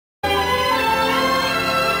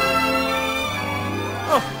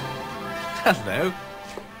Hello.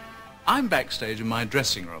 I'm backstage in my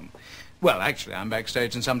dressing room. Well, actually, I'm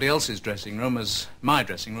backstage in somebody else's dressing room as my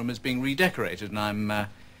dressing room is being redecorated, and I'm,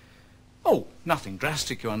 oh, nothing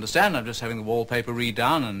drastic, you understand. I'm just having the wallpaper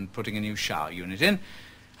redone and putting a new shower unit in,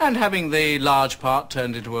 and having the large part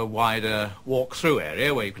turned into a wider walk-through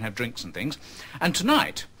area where you can have drinks and things. And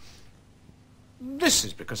tonight, this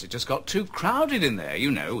is because it just got too crowded in there, you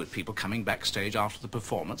know, with people coming backstage after the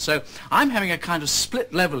performance. So I'm having a kind of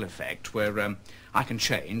split-level effect where I can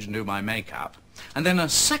change and do my makeup, and then a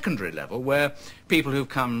secondary level where people who've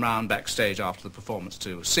come round backstage after the performance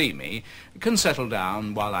to see me can settle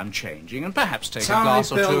down while I'm changing and perhaps take a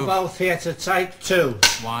glass or two. Bilbow Theatre, take two.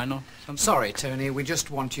 Why not? Sorry, Tony, we just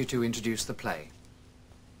want you to introduce the play.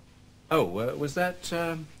 Oh, was that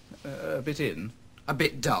a bit in? A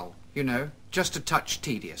bit dull, you know, just a touch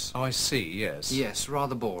tedious. Oh, I see, yes. Yes,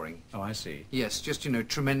 rather boring. Oh, I see. Yes, just, you know,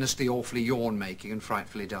 tremendously, awfully yawn-making and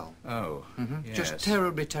frightfully dull. Oh, yes. Just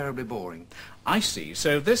terribly, terribly boring. I see.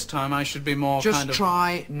 So this time I should be more just kind of... Just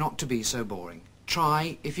try not to be so boring.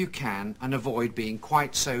 Try, if you can, and avoid being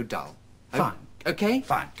quite so dull. Fine. Okay?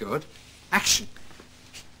 Fine. Good. Action.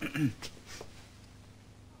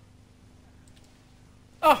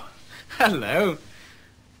 Oh, hello.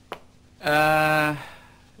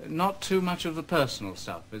 Not too much of the personal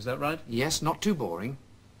stuff, is that right? Yes, not too boring.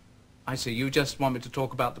 I see. You just want me to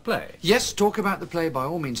talk about the play? Yes, talk about the play by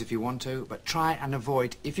all means if you want to, but try and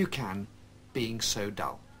avoid, if you can, being so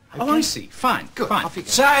dull. Okay? Oh, I see. Fine. Good. Fine. Off you go.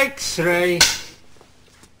 Take three.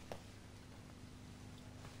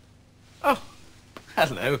 Oh,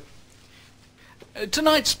 hello.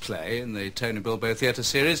 Tonight's play in the Tony Bilbow Theatre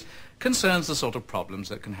series concerns the sort of problems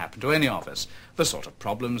that can happen to any of us, the sort of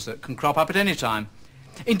problems that can crop up at any time.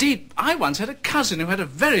 Indeed, I once had a cousin who had a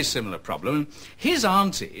very similar problem. His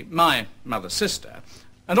auntie, my mother's sister,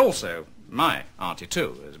 and also my auntie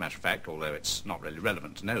too, as a matter of fact, although it's not really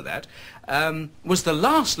relevant to know that, was the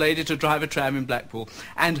last lady to drive a tram in Blackpool,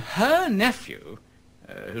 and her nephew,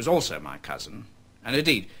 who's also my cousin, and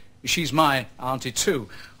indeed, she's my auntie too,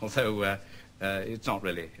 although it's not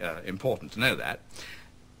really important to know that,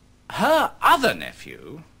 her other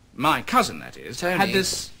nephew, my cousin that is, Tony. had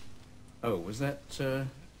this... Oh, was that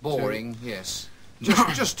boring? Yes.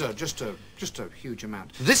 Just a huge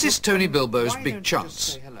amount. This is Tony Bilbow's big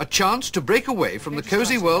chance. A chance to break away from the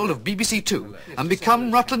cosy world of BBC Two and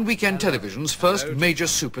become Rutland Weekend Television's first major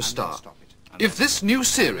superstar. If this new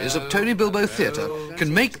series of Tony Bilbow Theatre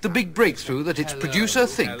can make the big breakthrough that its producer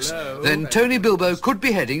thinks, then Tony Bilbow could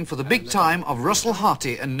be heading for the big time of Russell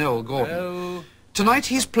Harty and Noel Gordon. Tonight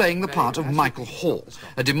he's playing the part of Michael Hall,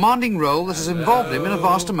 a demanding role that has involved him in a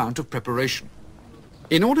vast amount of preparation.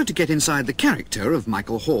 In order to get inside the character of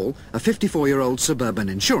Michael Hall, a 54-year-old suburban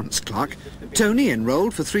insurance clerk, Tony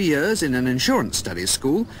enrolled for 3 years in an insurance studies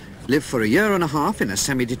school, lived for a year and a half in a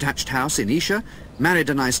semi-detached house in Esher, married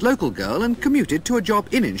a nice local girl and commuted to a job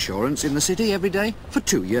in insurance in the city every day for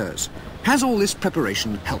 2 years. Has all this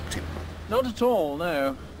preparation helped him? Not at all,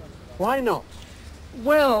 no. Why not?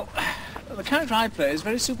 Well, the character I play is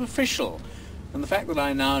very superficial, and the fact that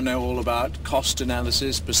I now know all about cost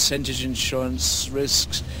analysis, percentage insurance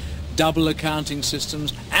risks, double accounting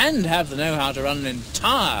systems, and have the know-how to run an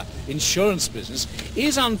entire insurance business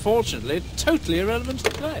is unfortunately totally irrelevant to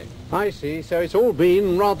the play. I see, so it's all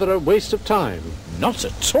been rather a waste of time. Not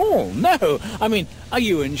at all, no. I mean, are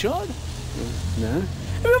you insured? No?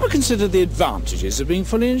 Have you ever considered the advantages of being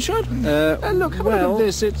fully insured? Look, have a look at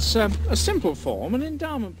this. It's a simple form, an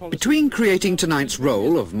endowment policy. Between creating tonight's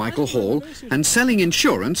role of Michael Hall and selling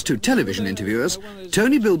insurance to television interviewers,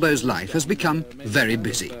 Tony Bilbow's life has become very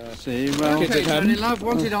busy. See, well... Okay, Tony, love,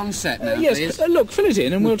 want it on set now, yes, please? Look, fill it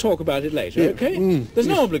in and we'll talk about it later, okay? There's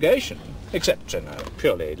no obligation, except in a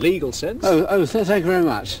purely legal sense. Thank you very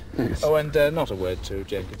much. Thanks. Oh, and not a word to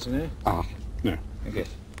Jenkinson, eh? Ah, no. Okay.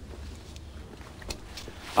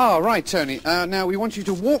 Ah, right, Tony. Now, we want you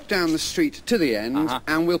to walk down the street to the end,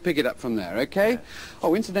 and we'll pick it up from there, okay?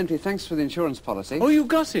 Oh, incidentally, thanks for the insurance policy. Oh, you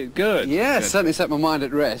got it. Good. Yes, Good. certainly set my mind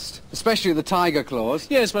at rest, especially the tiger clause.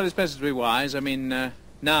 Yes, well, it's better to be wise. I mean,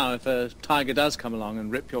 now, if a tiger does come along and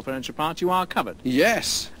rip your furniture apart, you are covered.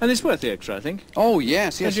 Yes. And it's worth the extra, I think. Oh,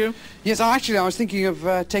 yes, yes. Had you? Yes, actually, I was thinking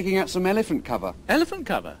of taking out some elephant cover. Elephant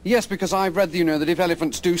cover? Yes, because I've read, you know, that if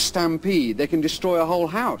elephants do stampede, they can destroy a whole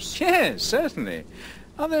house. Yes, certainly.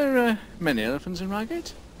 Are there many elephants in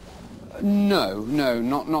Reigate? No,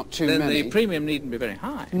 not too many. Then the premium needn't be very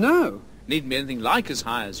high. No. Needn't be anything like as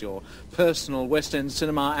high as your personal West End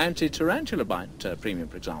cinema anti-tarantula bite premium,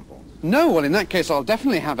 for example. No, well, in that case, I'll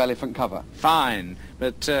definitely have elephant cover. Fine,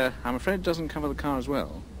 but I'm afraid it doesn't cover the car as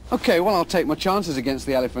well. Okay, well, I'll take my chances against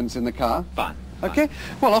the elephants in the car. Fine. Okay?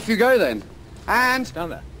 Well, off you go then. And... Down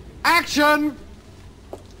there. Action!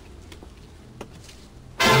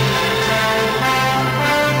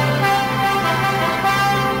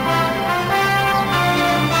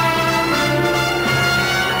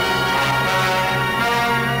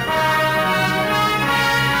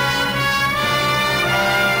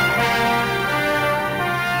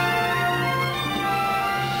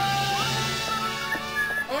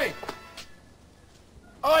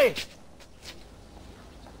 Oi!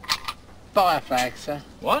 Buy a flag, sir.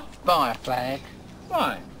 What? Buy a flag.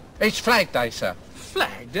 Why? It's Flag Day, sir.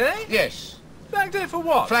 Flag Day? Yes. Flag Day for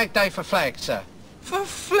what? Flag Day for flags, sir. For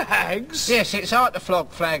flags? Yes, it's hard to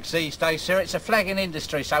flog flags these days, sir. It's a flagging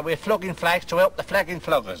industry, so we're flogging flags to help the flagging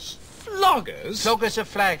floggers. Floggers? Floggers of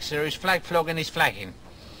flags, sir, whose flag flogging is flagging.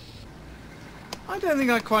 I don't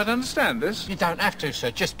think I quite understand this. You don't have to,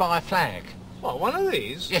 sir. Just buy a flag. What, one of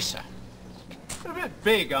these? Yes, sir. They're a bit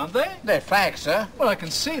big, aren't they? They're flags, sir. Well, I can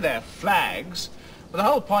see they're flags. But the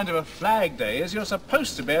whole point of a flag day is you're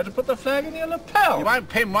supposed to be able to put the flag in your lapel. You won't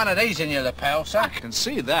pin one of these in your lapel, sir. I can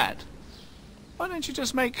see that. Why don't you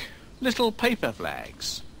just make little paper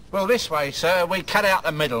flags? Well, this way, sir, we cut out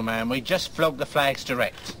the middleman. We just flog the flags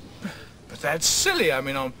direct. But that's silly. I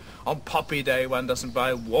mean, on Poppy Day, one doesn't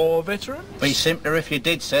buy war veterans. Be simpler if you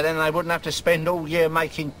did, sir, then they wouldn't have to spend all year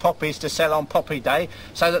making poppies to sell on Poppy Day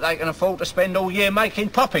so that they can afford to spend all year making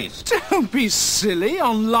poppies. Don't be silly.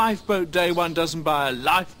 On Lifeboat Day, one doesn't buy a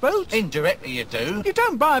lifeboat. Indirectly you do. You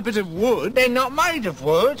don't buy a bit of wood. They're not made of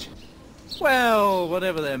wood. Well,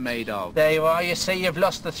 whatever they're made of. There you are, you see, you've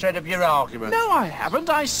lost the thread of your argument. No, I haven't.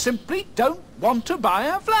 I simply don't want to buy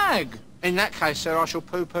a flag. In that case, sir, I shall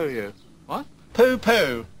pooh-pooh you. What?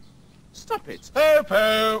 Pooh-pooh. Stop it.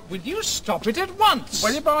 Pooh-pooh. Will you stop it at once?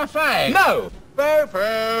 Will you buy a flag? No.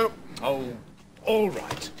 Pooh-pooh. Oh, all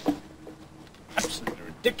right.